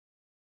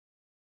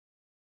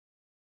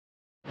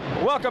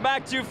Welcome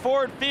back to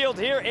Ford Field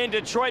here in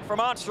Detroit for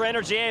Monster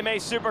Energy AMA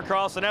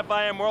Supercross and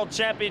FIM World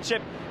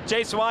Championship.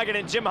 Jason Weigand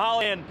and Jim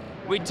Holly, and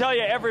we tell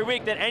you every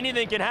week that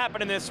anything can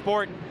happen in this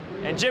sport.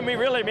 And Jim, we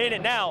really mean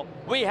it now.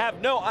 We have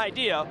no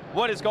idea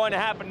what is going to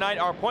happen tonight.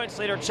 Our points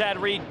leader, Chad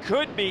Reed,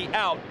 could be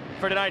out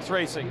for tonight's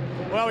racing.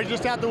 Well, we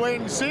just have to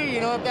wait and see,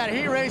 you know, if that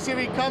heat race, if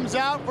he comes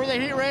out for the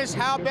heat race,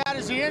 how bad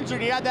is he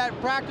injured? He had that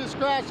practice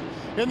crash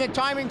in the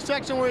timing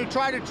section where he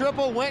tried to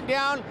triple, went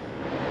down.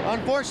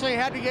 Unfortunately,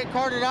 had to get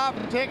carted off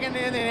and taken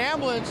in an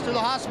ambulance to the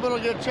hospital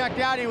to get checked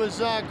out. He was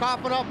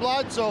coughing up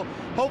blood, so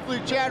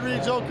hopefully Chad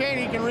Reed's okay and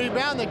he can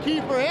rebound. The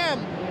key for him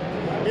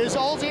is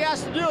all he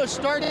has to do is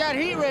start that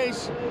heat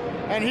race,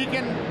 and he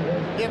can,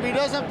 if he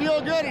doesn't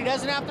feel good, he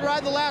doesn't have to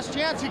ride the last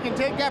chance. He can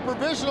take that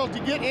provisional to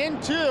get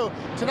into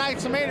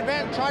tonight's main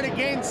event and try to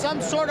gain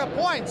some sort of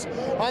points.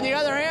 On the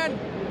other hand,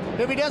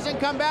 if he doesn't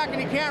come back and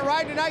he can't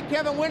ride tonight,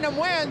 Kevin Windham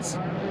wins.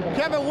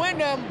 Kevin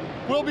Windham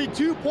will be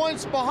 2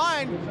 points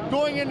behind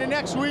going into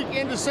next week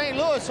into St.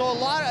 Louis. So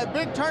a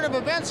big turn of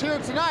events here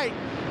tonight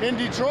in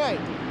Detroit.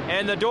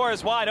 And the door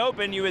is wide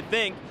open, you would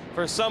think,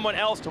 for someone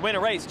else to win a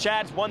race.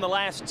 Chad's won the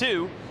last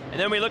two. And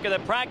then we look at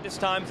the practice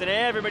times and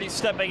everybody's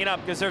stepping it up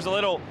because there's a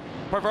little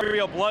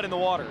proverbial blood in the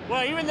water.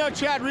 Well, even though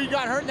Chad Reed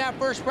got hurt in that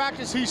first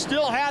practice, he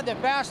still had the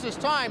fastest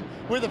time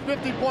with a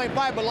 50.5.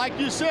 But like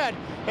you said,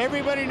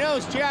 everybody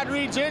knows Chad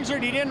Reed's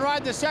injured. He didn't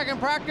ride the second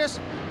practice.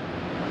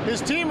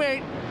 His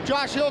teammate,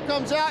 Josh Hill,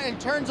 comes out and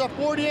turns a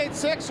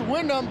 48.6,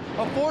 Windham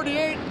a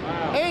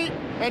 48.8,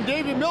 and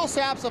Davey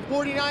Millsaps a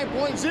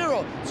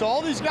 49.0. So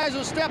all these guys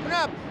are stepping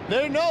up.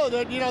 They know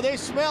that, you know, they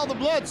smell the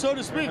blood, so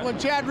to speak. When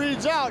Chad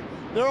Reed's out,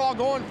 they're all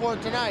going for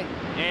it tonight.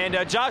 And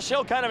Josh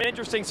Hill, kind of an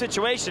interesting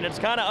situation. It's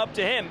kind of up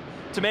to him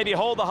to maybe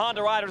hold the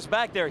Honda riders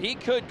back there. He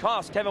could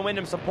cost Kevin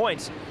Windham some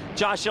points.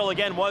 Josh Hill,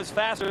 again, was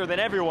faster than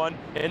everyone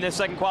in this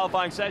second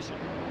qualifying session.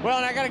 Well,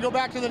 and I got to go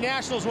back to the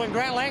Nationals when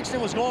Grant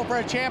Langston was going for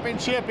a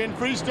championship in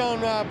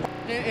Freestone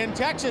in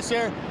Texas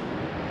there.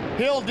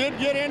 Hill did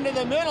get into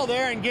the middle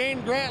there and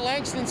gained Grant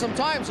Langston some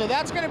time. So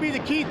that's going to be the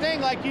key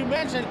thing, like you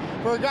mentioned,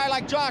 for a guy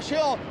like Josh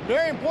Hill.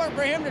 Very important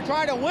for him to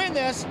try to win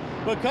this,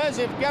 because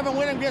if Kevin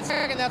Windham gets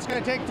second, that's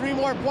going to take 3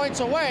 more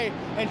points away,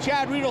 and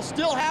Chad Reed will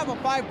still have a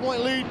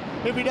 5-point lead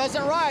if he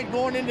doesn't ride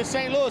going into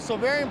St. Louis. So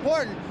very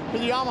important for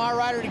the Yamaha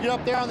rider to get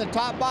up there on the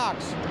top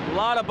box. A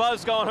lot of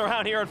buzz going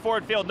around here in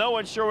Ford Field. No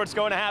one's sure what's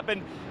going to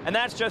happen, and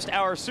that's just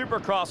our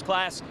Supercross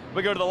class.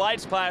 We go to the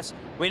lights class.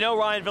 We know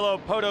Ryan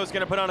Villopoto is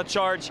going to put on a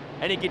charge,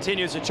 and he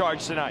continues to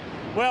charge tonight.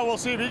 Well, we'll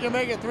see if he can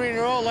make it 3 in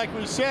a row. Like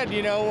we said,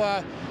 you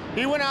know,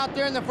 he went out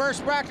there in the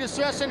first practice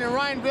session, and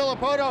Ryan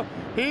Villopoto,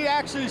 he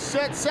actually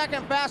set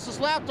second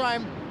fastest lap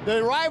time.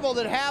 The rival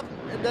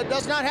that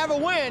does not have a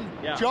win,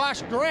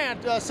 Josh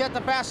Grant, set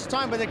the fastest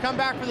time, but they come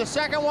back for the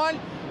second one,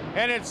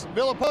 and it's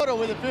Villopoto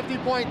with a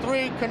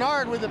 50.3,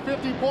 Kennard with a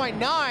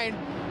 50.9,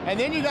 and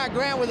then you got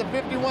Grant with a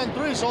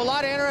 51.3. So a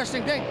lot of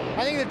interesting things.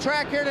 I think the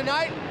track here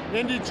tonight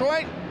in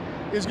Detroit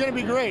is going to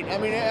be great. I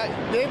mean,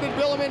 David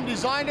Billiman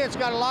designed it. It's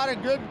got a lot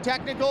of good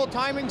technical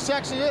timing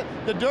sections.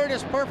 The dirt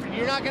is perfect.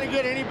 You're not going to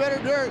get any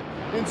better dirt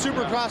in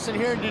Supercross than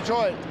here in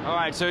Detroit. All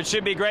right, so it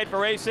should be great for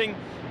racing.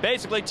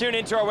 Basically, tune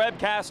into our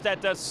webcast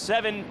at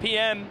 7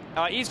 p.m.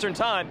 Eastern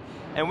time,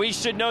 and we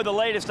should know the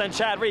latest on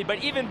Chad Reed.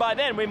 But even by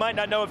then, we might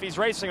not know if he's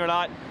racing or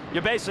not.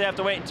 You basically have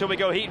to wait until we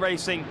go heat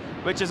racing,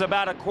 which is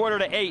about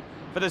 7:45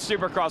 for the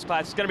Supercross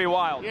class. It's going to be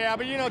wild. Yeah,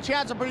 but you know,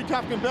 Chad's a pretty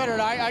tough competitor.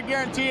 I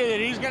guarantee you that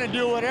he's going to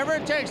do whatever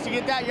it takes to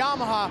get that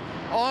Yamaha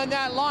on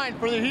that line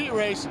for the heat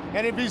race.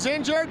 And if he's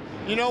injured,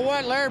 you know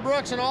what? Larry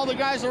Brooks and all the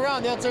guys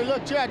around, they'll say,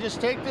 look, Chad, just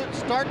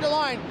start the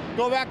line,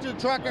 go back to the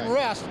truck and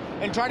rest,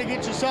 and try to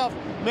get yourself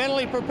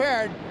mentally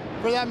prepared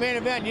for that main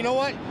event. You know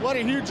what? What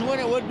a huge win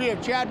it would be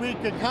if Chad Reed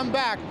could come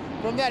back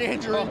from that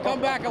injury and come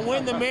back and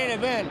win the main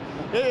event.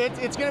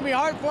 It's going to be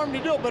hard for him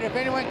to do it, but if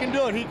anyone can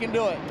do it, he can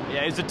do it.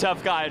 Yeah, he's a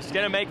tough guy. It's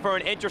going to make for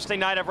an interesting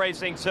night of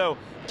racing, so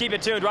keep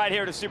it tuned right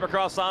here to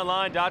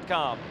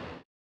supercrossonline.com.